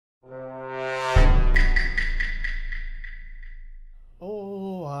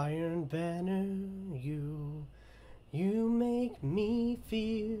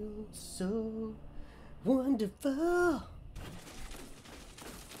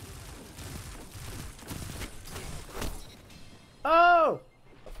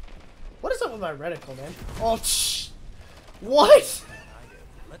What is up with my reticle, man? Oh, shh. What?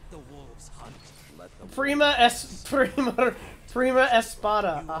 Let the wolves hunt. Let the Prima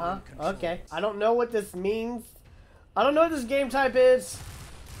Espada. Okay. I don't know what this means. I don't know what this game type is.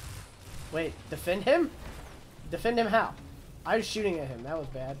 Wait, defend him? Defend him how? I was shooting at him. That was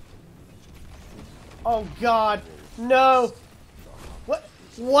bad. Oh God, no! What?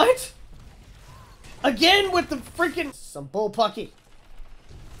 What? Again with the freaking some bullpucky.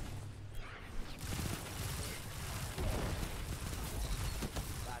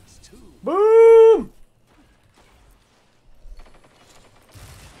 That's two. Boom!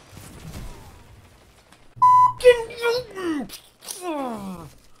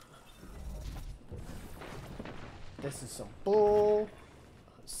 This is some bullshit.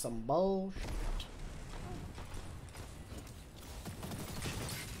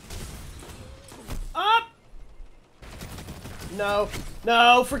 Up! No,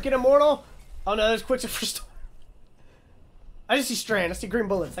 no, freaking immortal! Oh no, there's Quicksilver Storm. I just see Strand. I see green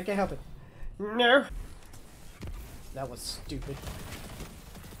bullets. I can't help it. No. That was stupid.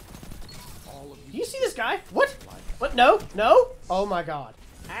 Do you see this guy? What? What? No, no. Oh my God.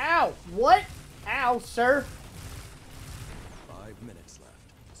 Ow! What? Ow, sir. 5 minutes left.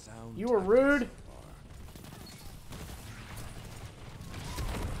 Sound You were rude.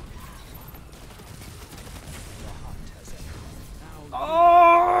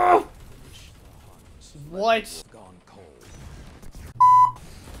 Oh! What? Gone cold.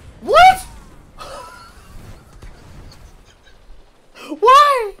 What?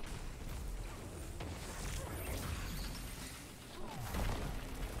 Why?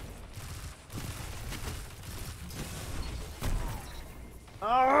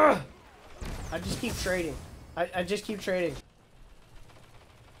 I just keep trading. I just keep trading.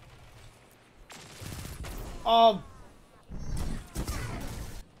 Oh.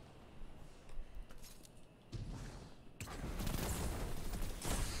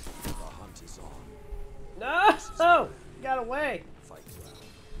 The hunt is on. No! Got away. Fight well.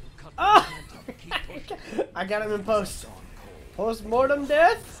 Cut Oh! the momentum. Keep pushing. I got him in post. Gone cold. Post-mortem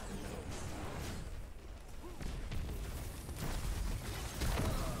death?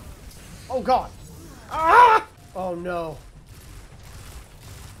 Oh God. Ah! Oh no.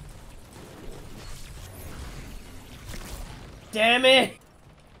 Damn it!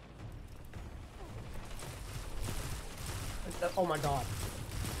 Oh my God.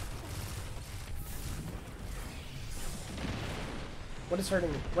 What is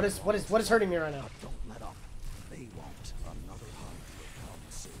hurting me? What is hurting me right now? Don't let up. They won't. Another hunt will come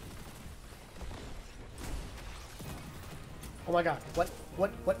soon. Oh my God. What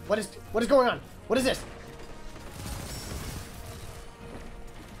is going on? What is this?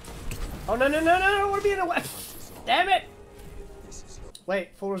 Oh no, I don't want to be in the way. Damn it!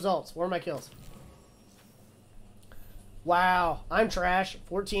 Wait, full results. Where are my kills? Wow, I'm trash.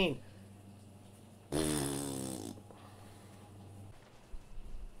 14.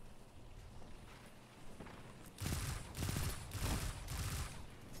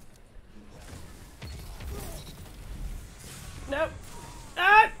 No.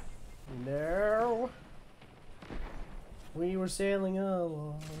 Ah! No. We were sailing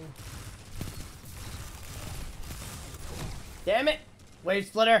along. Damn it! Wave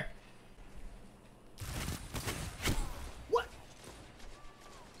splitter. What?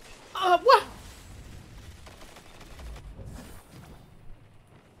 What?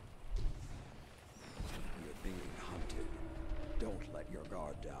 You're being hunted. Don't let your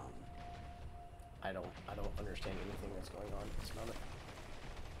guard down. I don't understand anything that's going on. Smell it.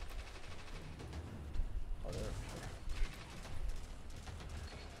 Oh, there.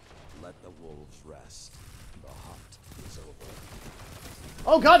 Let the wolves rest. The hunt is over.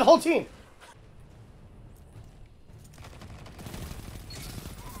 Oh God, the whole team.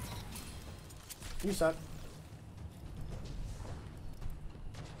 You suck.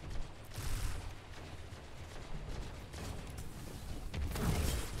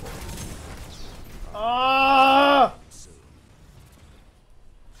 Ah! Soon.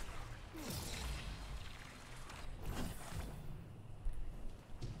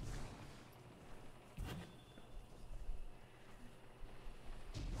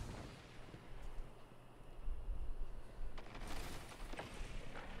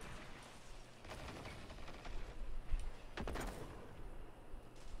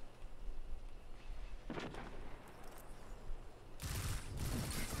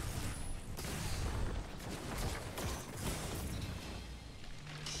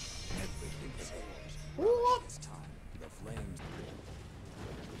 Everything is yours. What? This time, the flames.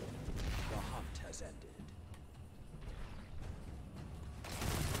 The hunt has ended.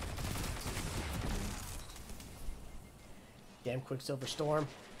 Damn Quicksilver Storm.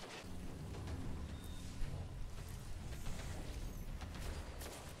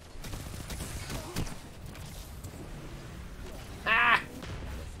 Ah!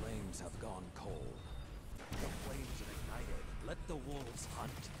 The flames have gone cold. The flames have ignited. Let the wolves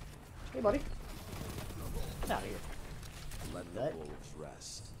hunt. Hey, buddy. Get out of here. Let the wolves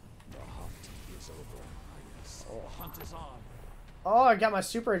rest. The hunt is over, Highness. Oh. The hunt is on. Oh, I got my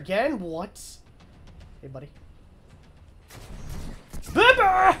super again? What? Hey, buddy.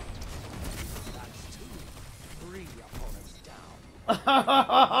 Bibber! That's 2. 3 opponents down.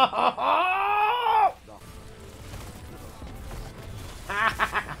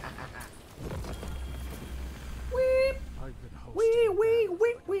 Weep! I've been hosting Wee, wee, battles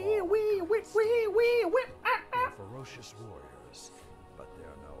wee, like wee, all wee, wee, wee, wee, wee. They're ferocious warriors, but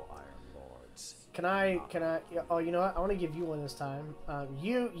they're no Iron Lords. Can I, oh, you know what? I want to give you one this time.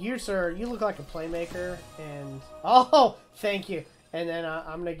 You, sir, you look like a playmaker, and, oh, thank you. And then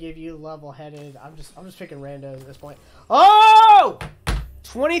I'm going to give you level-headed. I'm just picking randos at this point. Oh!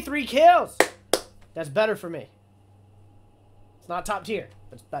 23 kills! That's better for me. It's not top tier,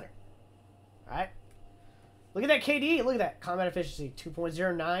 but it's better. Alright? Look at that KD. Look at that. Combat efficiency,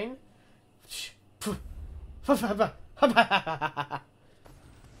 2.09.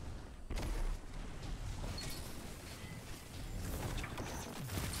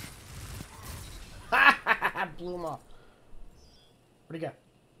 Blew him off. Where'd he go?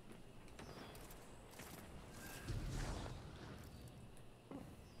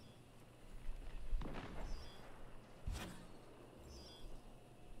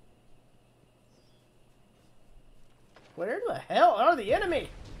 Where the hell are the enemy?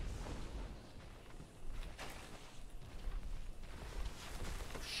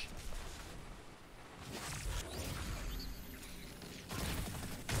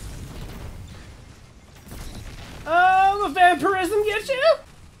 Oh, the vampirism gets you?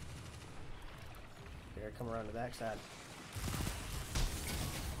 Here, come around to the back side.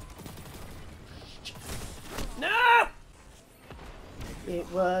 No!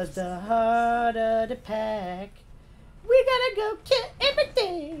 It was the heart of the pack. We gotta go kill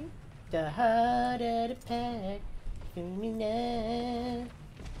everything. The heart of the pack. Feel me now.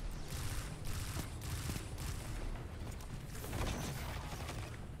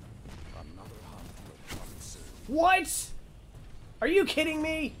 Another hunt will come soon. What? Are you kidding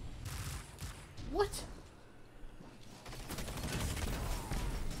me? What?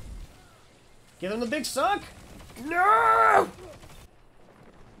 Give him the big suck? No!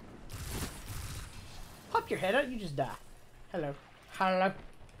 Pop your head out, you just die. Hello. Hello.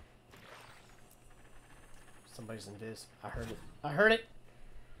 Somebody's in this. I heard it. I heard it.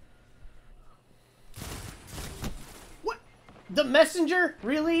 What? The messenger?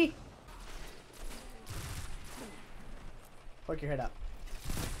 Really? Poke your head up.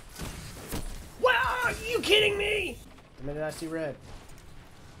 Wow, are you kidding me? The minute I see red.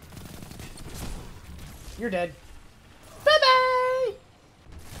 You're dead. Bye-bye!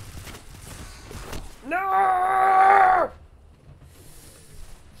 No!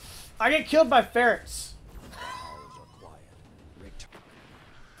 I get killed by ferrets. Owls are quiet. Rick,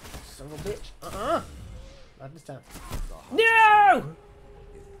 Son of a bitch. Uh-uh. Not this time. the hunt No!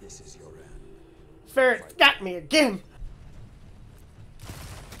 if this is your end. Ferret got me again.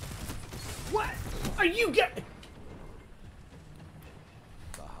 What? Are you getting?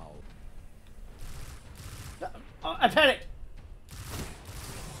 The howl. I panicked.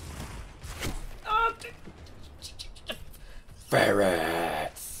 Oh,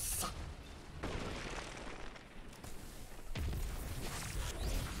 ferrets.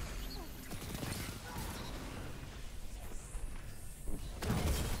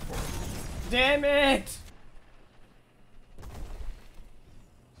 Damn it.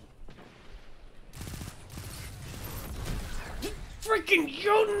 Freaking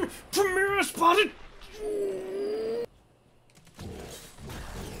Jotun Premier spotted.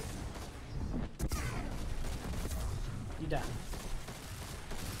 You die.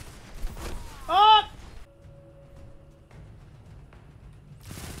 Oh!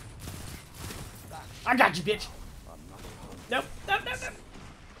 I got you, bitch. Nope. Nope. Nope. Nope.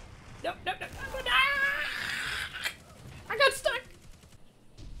 Nope. Nope. Nope. Ah! I got stuck.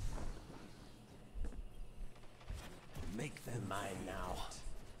 Make them Mine now.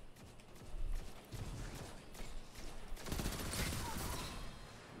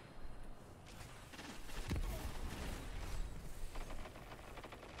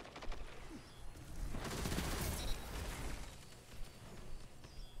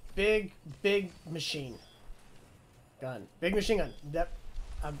 Big machine gun. Big machine gun. Yep.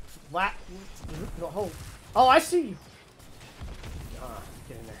 I'm flat. Oh, I see you.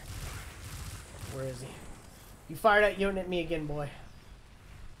 Get in there. Where is he? You fired at Jotun at me again, boy.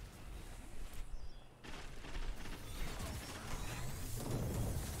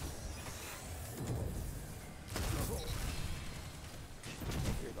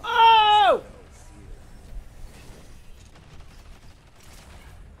 Oh!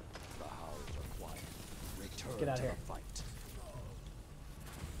 The howls are quiet. Return Get out to here. the fight.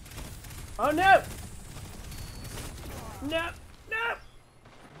 Oh no! No! No!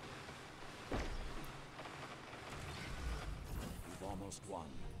 You've almost won,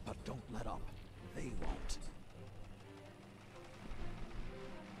 but don't let up. They won't.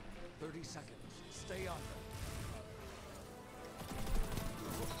 30 seconds. Stay on them.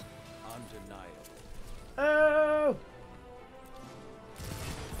 Undeniable. Oh!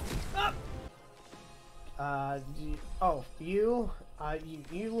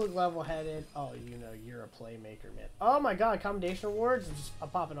 You look level-headed. Oh, you know, you're a playmaker, man. Oh my god, commendation awards? I'm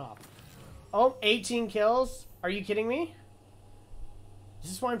popping off. Oh, 18 kills? Are you kidding me?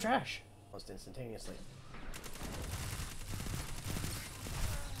 This is why I'm trash. Almost instantaneously.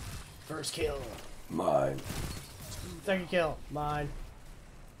 First kill. Mine. Second kill. Mine.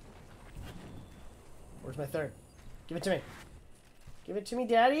 Where's my third? Give it to me. Give it to me,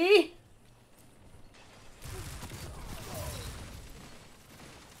 daddy!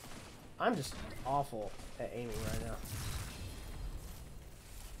 I'm just awful at aiming right now.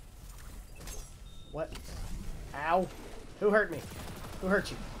 What? Ow. Who hurt me? Who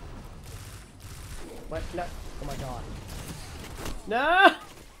hurt you? What? No. Oh my god. No!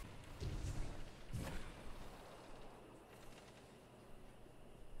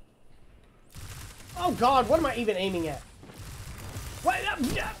 Oh god, what am I even aiming at? What?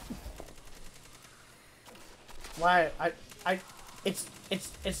 Why? It's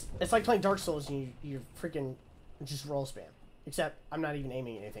like playing Dark Souls and you freaking just roll spam. Except I'm not even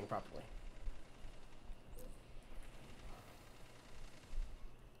aiming at anything properly.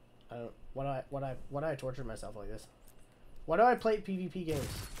 I don't. Why do I torture myself like this? Why do I play PvP games?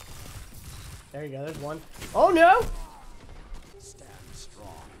 There you go. There's one. Oh no! Stand strong.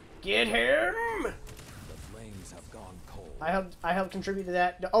 Get him! The flames have gone cold. I helped contribute to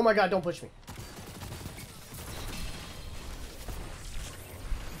that. Oh my god! Don't push me.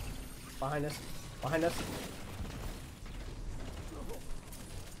 Behind us. Behind us.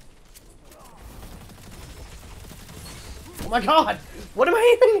 Oh my god! What am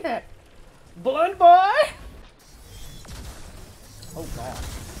I aiming at? Blood boy! Oh god.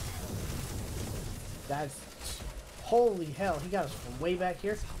 That's... Holy hell, he got us from way back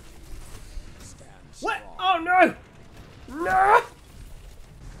here. Stand What? strong. Oh no! No!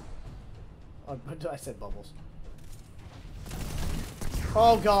 Oh, I said bubbles.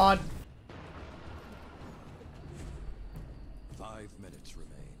 Oh god. 5 minutes remain.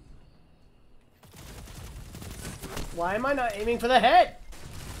 Why am I not aiming for the head?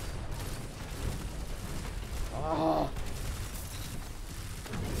 Oh.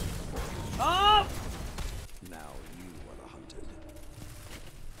 Oh! Now you are the hunted.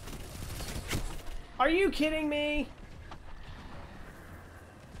 Are you kidding me?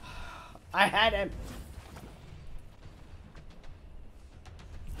 I had him.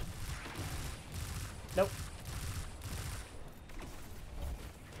 Nope.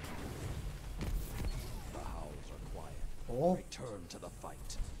 The howls are quiet. Oh. Return to the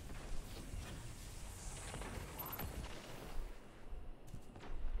fight.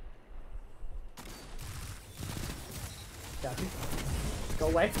 Got you. Go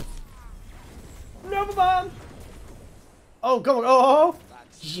away. Nova bomb. Oh, go! Oh!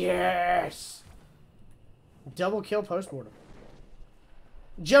 Yes. Double kill postmortem.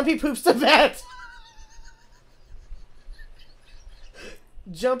 Jumpy poops the bed.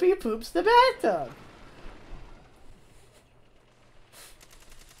 Jumpy poops the bathtub.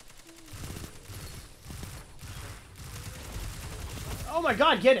 Oh my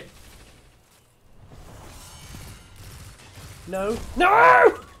god, get it. No.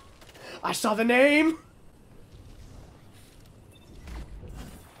 No! I saw the name.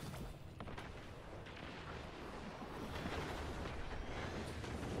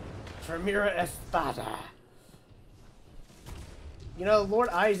 Tremira Espada. You know, Lord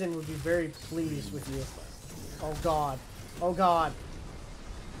Eisen would be very pleased with you. Oh god. Oh god.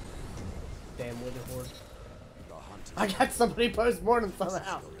 Damn Wither Horde. The hunt is I got somebody post-mortem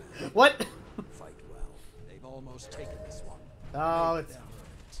somehow. What? fight well. They've almost taken this one. Oh, Make it's... them earn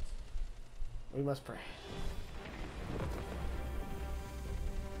it. We must pray.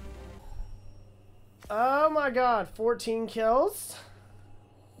 Oh my god, 14 kills?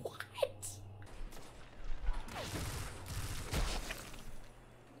 What?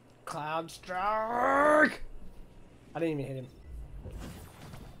 Cloud Strike! I didn't even hit him.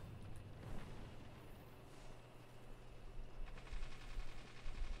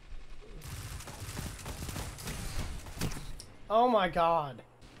 Oh my god.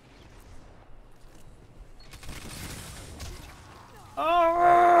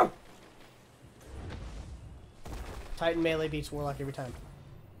 Oh! Titan melee beats Warlock every time.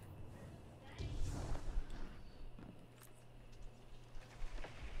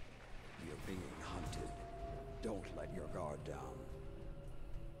 You're being hunted. Don't let your guard down.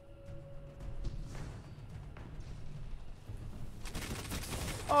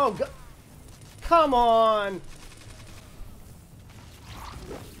 Oh, come on!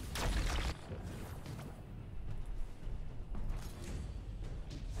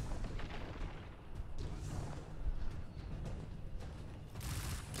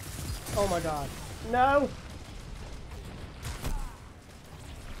 Oh my god. No!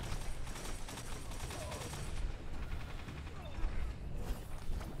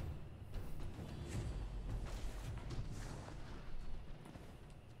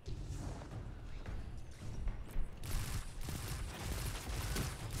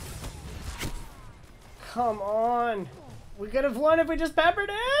 Come on! We could have won if we just peppered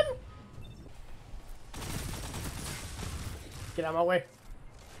in! Get out of my way.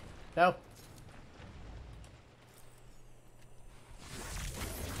 No.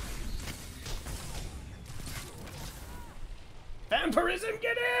 Vampirism,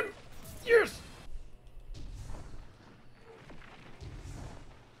 get him! Yes!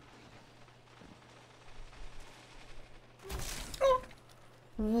 Oh.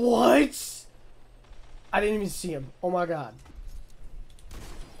 What? I didn't even see him. Oh my god.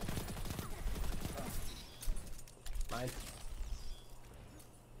 Mine.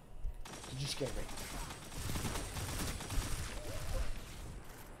 You scared me.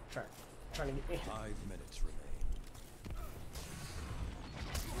 Trying to get me. 5 minutes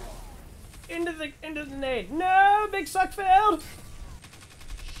remain. Into the nade. No, big suck failed.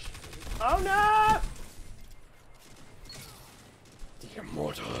 Oh no! The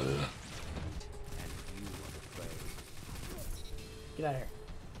immortal. And you are the prey. Get out of here.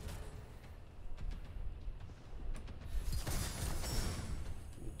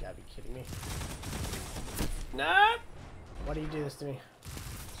 You gotta be kidding me. No! Why do you do this to me?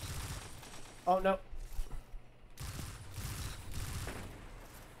 Oh no.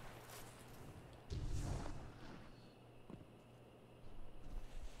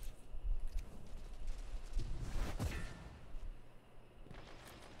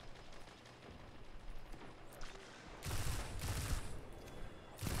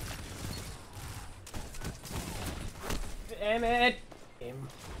 Damn it! Him.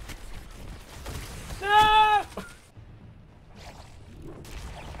 No!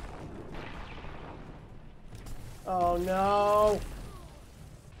 Oh no!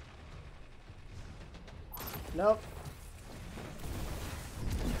 Nope.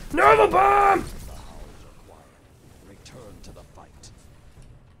 Nova bomb! The howls are quiet. Return to the fight.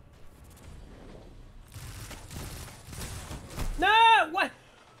 No! What?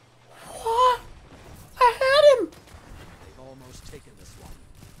 What? I had him! They've almost taken this one.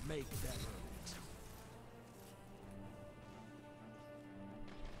 Make them earn it.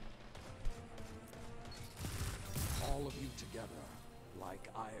 All of you together, like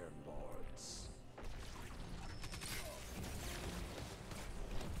iron boards.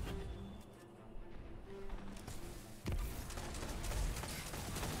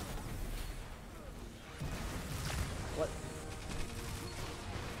 What?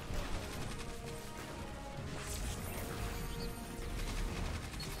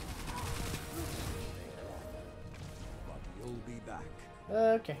 But you'll be back.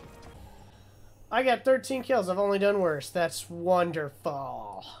 Okay. I got 13 kills. I've only done worse. That's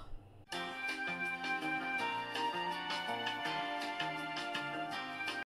wonderful.